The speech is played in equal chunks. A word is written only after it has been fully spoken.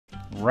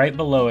Right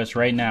below us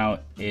right now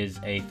is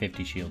a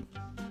 50 shield.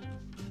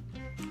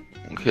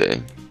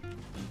 Okay.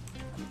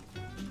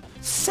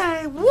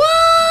 Say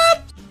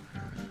what?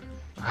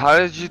 How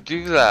did you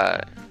do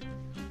that?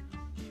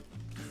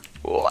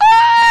 What?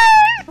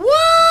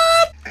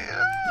 What?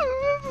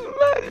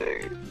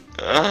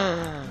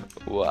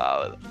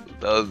 Wow,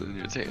 that was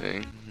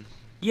entertaining.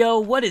 Yo,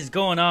 what is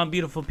going on,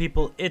 beautiful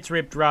people? It's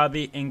Ripped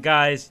Robby, and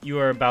guys, you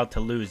are about to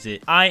lose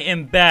it. I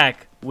am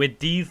back with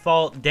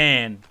Default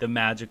Dan, the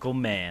magical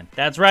man.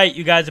 That's right,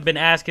 you guys have been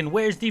asking,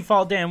 where's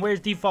Default Dan? Where's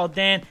Default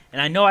Dan?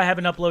 And I know I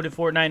haven't uploaded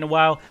Fortnite in a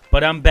while,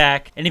 but I'm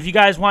back. And if you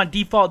guys want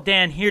Default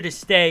Dan here to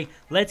stay,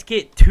 let's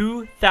get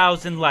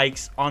 2,000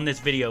 likes on this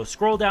video.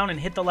 Scroll down and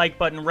hit the like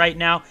button right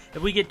now.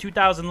 If we get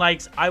 2,000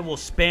 likes, I will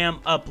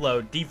spam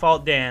upload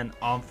Default Dan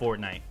on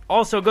Fortnite.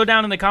 Also, go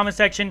down in the comment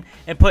section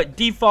and put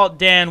Default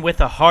Dan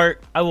with a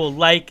heart. I will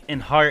like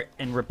and heart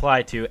and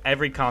reply to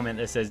every comment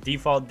that says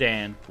Default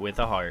Dan with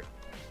a heart.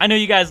 I know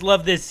you guys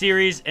love this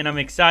series, and I'm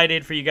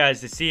excited for you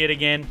guys to see it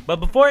again. But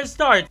before it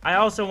starts, I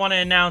also want to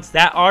announce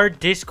that our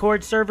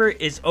Discord server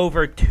is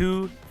over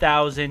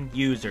 2,000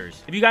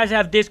 users. If you guys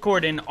have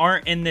Discord and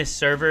aren't in this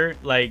server,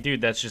 like,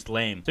 dude, that's just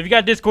lame. So if you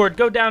got Discord,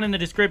 go down in the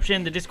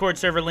description. The Discord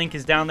server link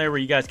is down there where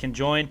you guys can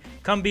join.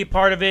 Come be a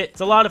part of it.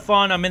 It's a lot of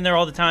fun. I'm in there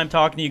all the time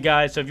talking to you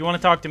guys. So if you want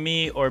to talk to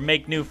me or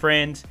make new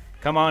friends,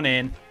 come on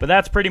in. But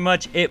that's pretty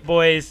much it,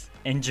 boys.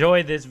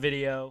 Enjoy this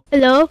video.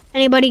 Hello?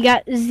 Anybody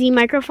got Z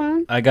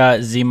microphone? I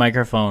got Z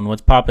microphone.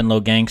 What's poppin',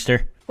 little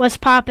gangster? What's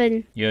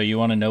poppin'? Yo, you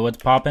want to know what's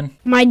poppin'?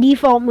 My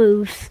default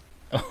moves.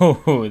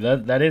 Oh,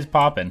 that is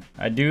poppin'.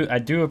 I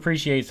do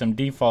appreciate some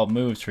default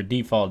moves for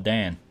Default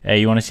Dan.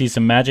 Hey, you want to see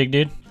some magic,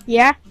 dude?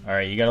 Yeah? All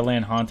right, you got to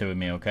land haunted with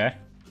me, okay?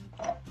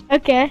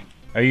 Okay.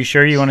 Are you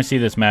sure you want to see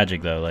this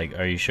magic, though? Like,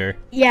 are you sure?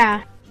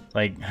 Yeah.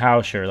 Like,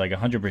 how sure? Like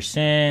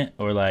 100%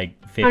 or like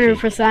 50?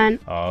 100%.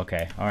 Oh,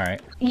 okay. All right.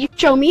 You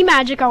show me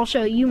magic, I'll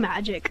show you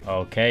magic.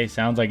 Okay,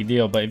 sounds like a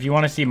deal. But if you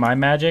want to see my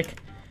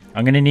magic,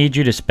 I'm going to need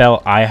you to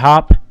spell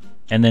IHOP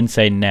and then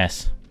say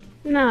Ness.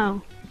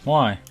 No.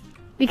 Why?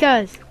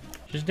 Because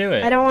Just do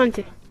it. I don't want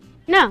to.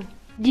 No.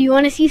 Do you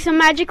want to see some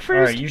magic All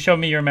first? right, you show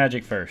me your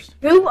magic first.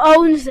 Who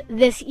owns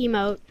this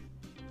emote?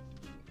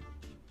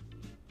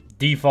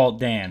 Default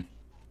Dan.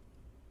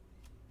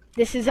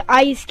 This is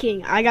Ice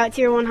King. I got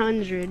tier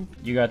 100.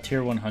 You got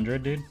tier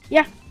 100, dude?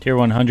 Yeah. Tier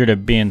 100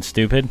 of being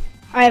stupid?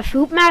 I have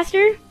Hoop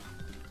Master.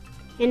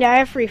 And I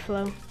have Free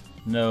Flow.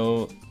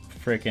 No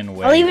freaking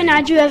way. I'll even dude.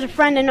 add you as a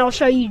friend and I'll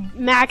show you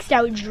maxed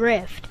out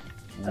drift.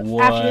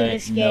 What? After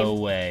this game. No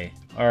way.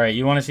 All right,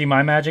 you want to see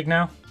my magic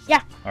now?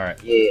 Yeah. All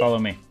right, Yeah. follow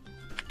me.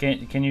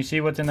 Can you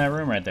see what's in that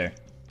room right there?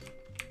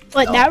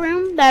 What, No. that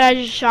room that I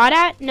just shot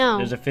at? No.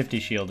 There's a 50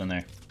 shield in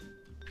there.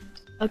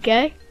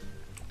 Okay.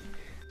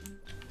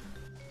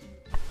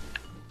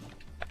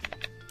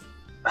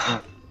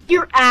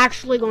 You're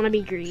actually gonna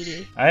be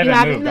greedy. I You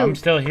haven't moved. I'm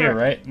still here,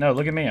 Correct. right? No,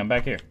 look at me. I'm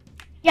back here.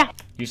 Yeah.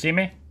 You see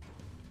me?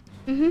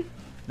 Mhm.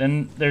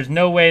 Then there's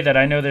no way that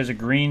I know there's a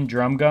green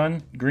drum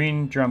gun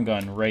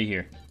right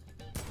here.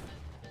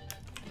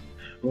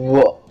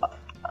 Whoa.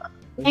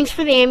 Thanks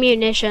for the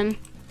ammunition.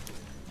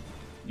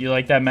 You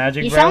like that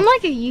magic, You bro? sound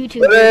like a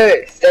YouTuber.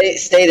 Wait.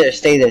 Stay there.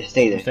 Staying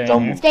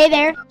Don't here? move. Stay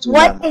there. Zoom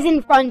What out. is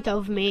in front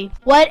of me?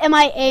 What am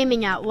I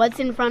aiming at? What's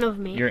in front of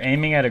me? You're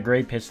aiming at a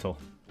gray pistol.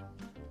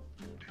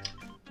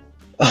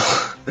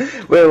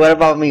 Wait, what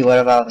about me?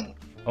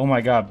 Oh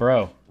my god,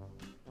 bro.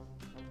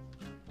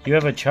 You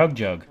have a chug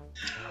jug.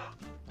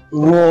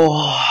 Whoa.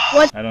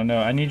 I don't know.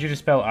 I need you to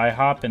spell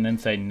IHOP and then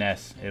say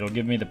Ness. It'll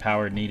give me the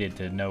power needed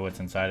to know what's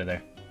inside of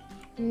there.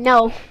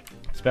 No.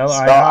 Spell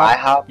Spell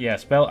IHOP? Yeah,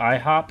 spell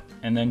IHOP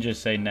and then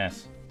just say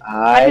Ness.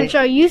 I can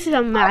show you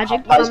some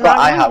magic, but I'm Spell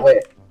not IHOP. going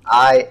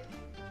Wait.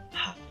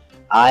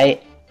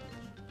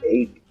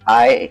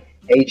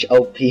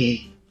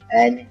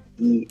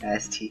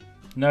 IHOPNEST.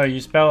 No, you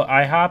spell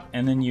IHOP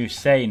and then you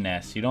say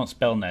Ness. You don't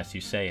spell Ness,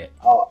 you say it.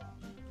 Oh.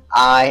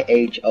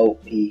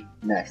 IHOP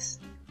nest.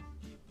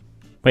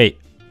 Wait,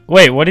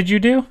 what did you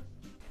do?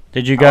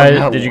 Did you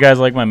guys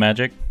like my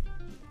magic?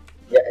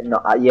 Yeah. No.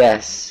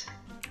 Yes.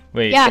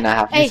 Wait, Yeah. Can I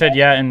have? Hey, you said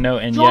yeah and no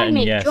and yeah Join and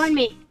me. yes. Join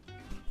me.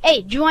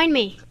 Hey, join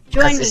me.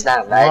 Because Join me. it's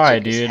not magic. Why,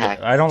 it's dude?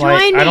 hacked. I don't Join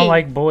like I don't me.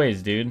 like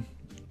boys, dude.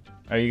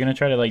 Are you gonna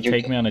try to like You're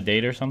take gay. me on a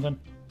date or something?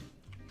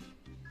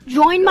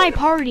 Join my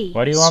party.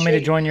 Why do you want me to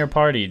Straight. join your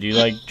party? Do you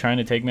like trying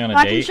to take me on a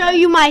I can date? show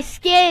you my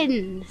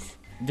skins.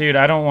 Dude,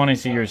 I don't want to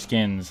see your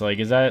skins. Like,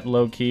 is that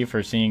low key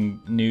for seeing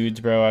nudes,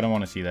 bro? I don't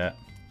want to see that.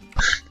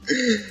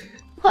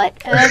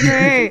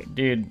 Whatever.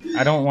 Dude,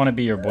 I don't want to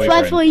be your Sweats,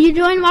 boyfriend. will you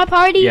join my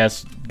party?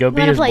 Yes, go You be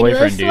wanna his play boyfriend,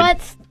 duos, dude.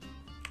 Sweats?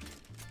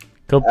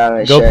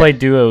 Go Sure. play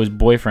duos,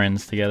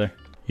 boyfriends together.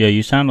 Yo,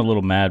 you sound a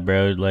little mad,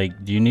 bro.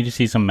 Like, do you need to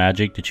see some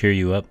magic to cheer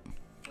you up?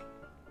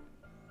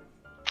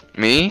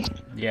 Me?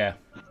 Yeah.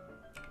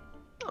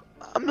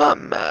 I'm not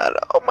mad.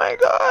 Oh my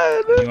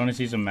god. You want to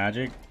see some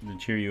magic to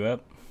cheer you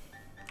up?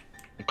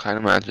 What kind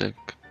of magic?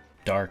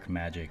 Dark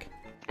magic.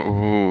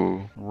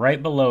 Ooh.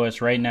 Right below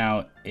us right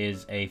now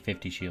is a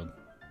 50 shield.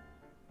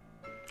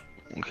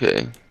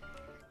 Okay.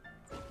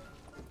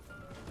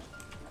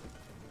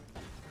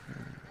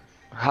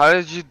 How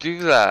did you do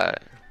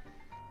that?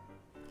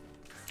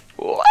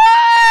 What?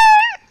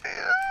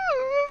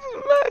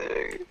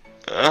 Magic.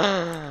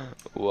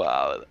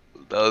 Wow,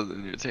 that was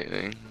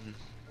entertaining.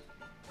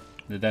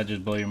 Did that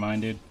just blow your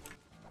mind, dude?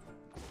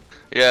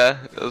 Yeah,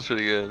 that was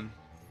pretty good.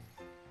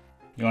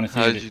 You want to see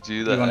How it? did you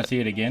do that? You want to see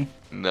it again?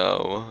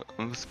 No,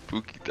 I'm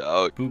spooked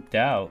out. Spooked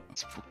out.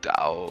 Spooked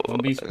out.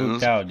 Don't be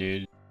spooked out,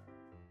 dude.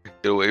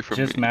 Get away from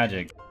me. Just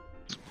magic.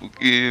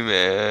 Spooky,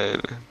 man.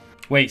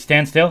 Wait,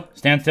 stand still.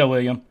 Stand still,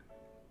 William.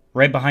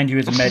 Right behind you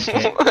is a med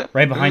kit.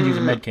 Right behind you is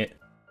a med kit.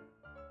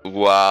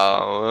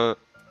 Wow.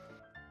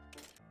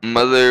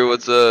 Mother,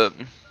 what's up?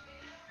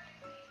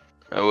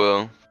 I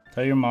will.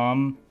 Tell your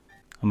mom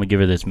I'm gonna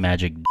give her this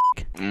magic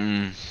dick.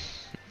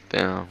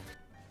 Damn.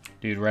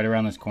 Dude, right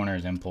around this corner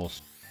is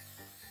Impulse.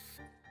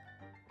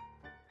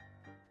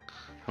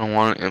 I don't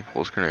want an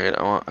impulse grenade,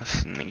 I want a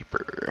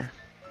sniper.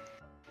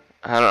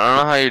 I don't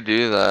know how you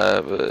do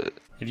that, but...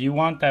 If you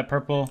want that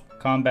purple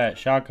combat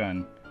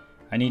shotgun,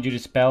 I need you to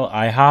spell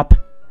IHOP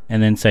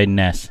and then say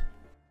Ness.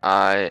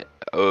 Fuck.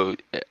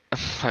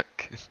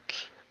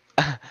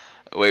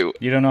 Wait.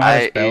 You don't know how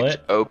to spell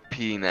it?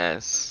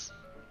 I-H-O-P-ness.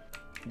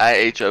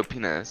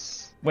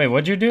 I-H-O-P-ness. Wait,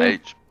 what'd you do?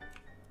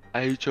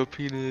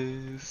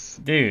 I-H-O-P-ness.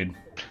 Dude.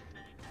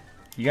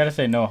 You gotta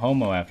say no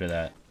homo after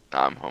that.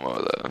 I'm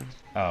homo though.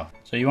 Oh,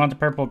 so you want the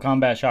purple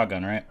combat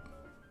shotgun, right?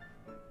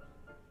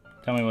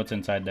 Tell me what's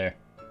inside there.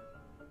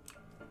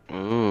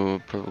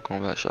 Ooh, purple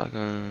combat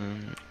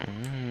shotgun.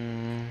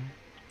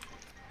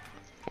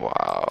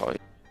 Wow.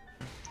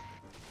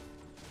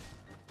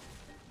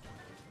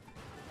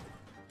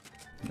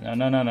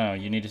 No.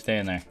 You need to stay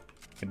in there.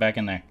 Get back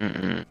in there.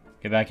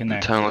 Get back in there.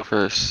 I'm trying to look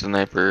for a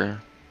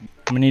sniper.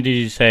 We need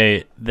you to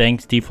say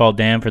thanks, Default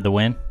Dan, for the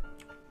win.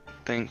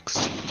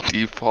 Thanks,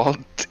 Default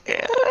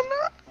Dan.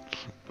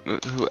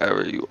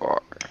 Whoever you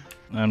are.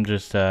 I'm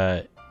just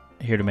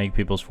here to make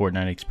people's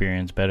Fortnite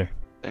experience better.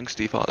 Thanks,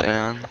 Default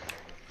Dan.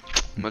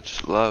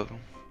 Much love.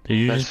 Did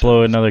you just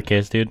blow another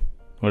kiss, dude?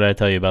 What did I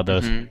tell you about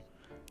those?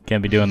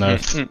 Can't be doing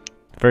those.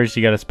 First,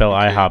 you gotta spell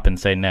IHOP and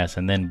say Ness,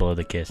 and then blow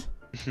the kiss.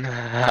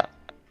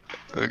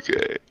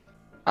 Okay.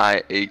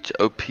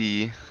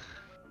 I-H-O-P.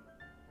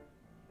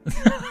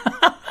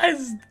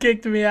 Just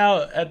kicked me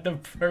out at the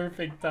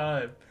perfect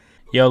time.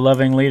 Yo,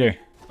 loving leader.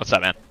 What's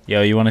up, man?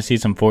 Yo, you want to see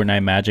some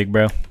Fortnite magic,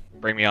 bro?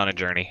 Bring me on a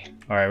journey.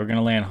 Alright, we're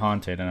gonna land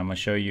haunted, and I'm gonna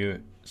show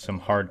you some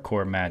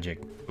hardcore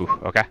magic. Ooh,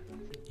 okay.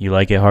 You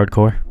like it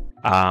hardcore?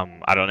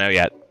 I don't know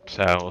yet,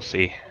 so we'll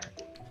see.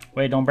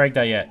 Wait, don't break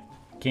that yet.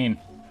 Keen.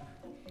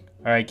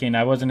 Alright, Keen,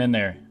 I wasn't in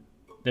there.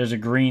 There's a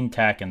green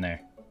tack in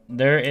there.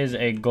 There is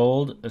a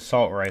gold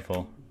assault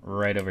rifle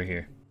right over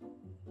here.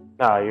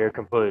 No, you're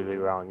completely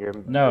wrong.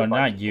 No,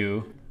 not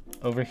you.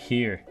 Over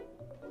here.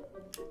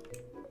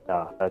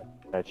 No,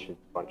 that's just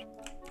a bunch of...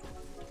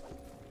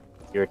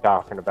 You were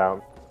talking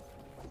about.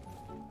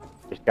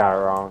 Just got it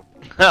wrong.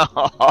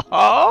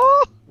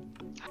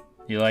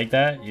 You like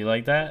that? You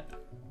like that?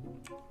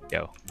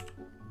 Yo.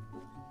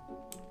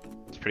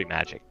 It's pretty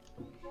magic.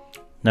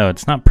 No,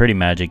 it's not pretty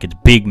magic. It's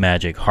big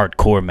magic.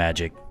 Hardcore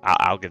magic.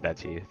 I'll give that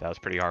to you. That was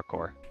pretty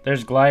hardcore.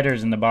 There's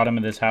gliders in the bottom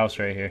of this house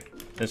right here.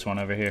 This one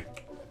over here.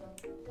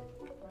 I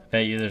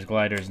bet you there's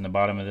gliders in the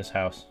bottom of this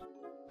house.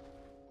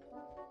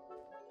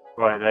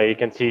 What, that you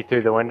can see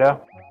through the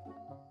window?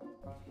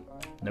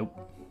 Nope.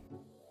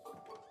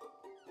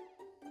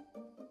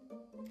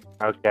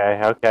 Okay,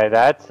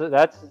 that's...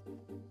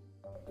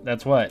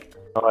 That's what?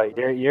 Oh,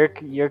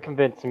 you're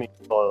convincing me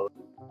slowly.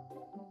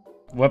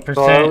 What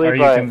percent Slowly, are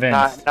you but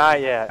convinced?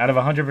 Not yet. Out of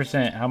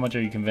 100%, how much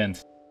are you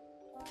convinced?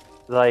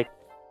 Like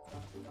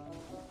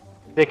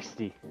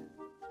 60.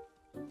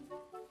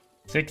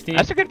 60?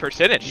 That's a good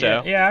percentage,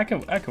 Yeah, though. yeah, I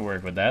could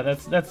work with that.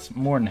 That's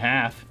more than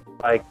half.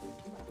 Like,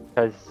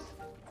 because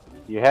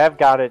you have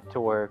got it to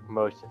work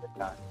most of the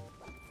time.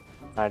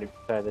 90%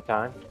 of the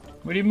time.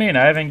 What do you mean?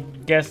 I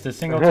haven't guessed a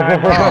single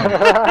time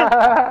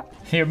wrong.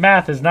 Your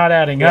math is not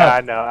adding Yeah,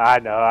 up.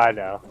 I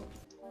know.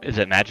 Is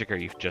it magic or are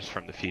you just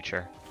from the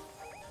future?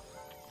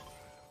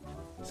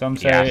 Some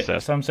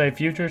say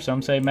future, some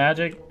say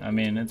magic. I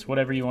mean, it's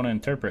whatever you want to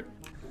interpret.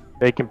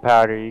 Baking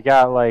powder. You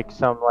got like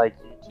some like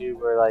YouTube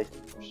where like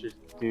you should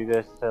do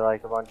this to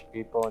like a bunch of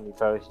people and you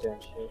post it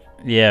and shit.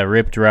 Yeah,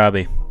 ripped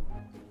Robby.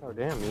 Oh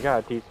damn, you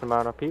got a decent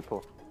amount of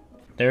people.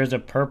 There's a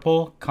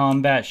purple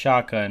combat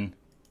shotgun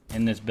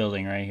in this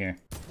building right here.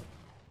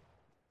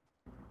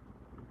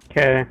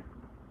 Okay.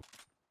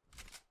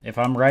 If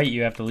I'm right,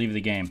 you have to leave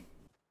the game.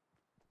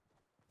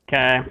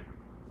 Okay.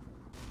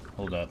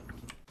 Hold up.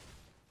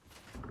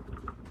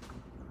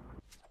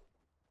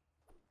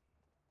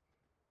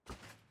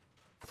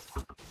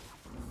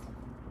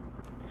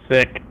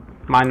 Sick.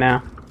 Mine now.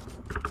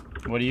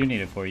 What do you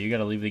need it for? You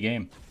gotta leave the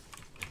game.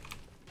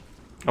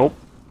 Nope.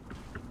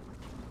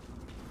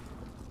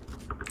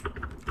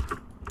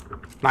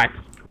 Nice.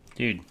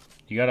 Dude,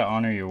 you gotta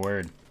honor your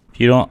word. If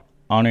you don't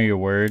honor your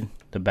word,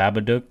 the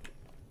Babadook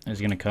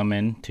is gonna come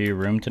into your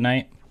room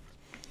tonight.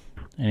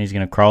 And he's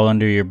gonna crawl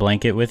under your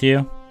blanket with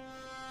you.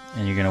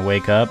 And you're gonna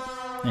wake up.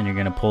 And you're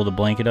gonna pull the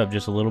blanket up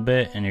just a little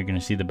bit. And you're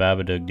gonna see the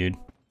Babadook, dude.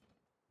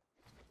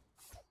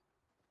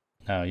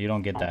 Oh, you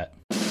don't get that.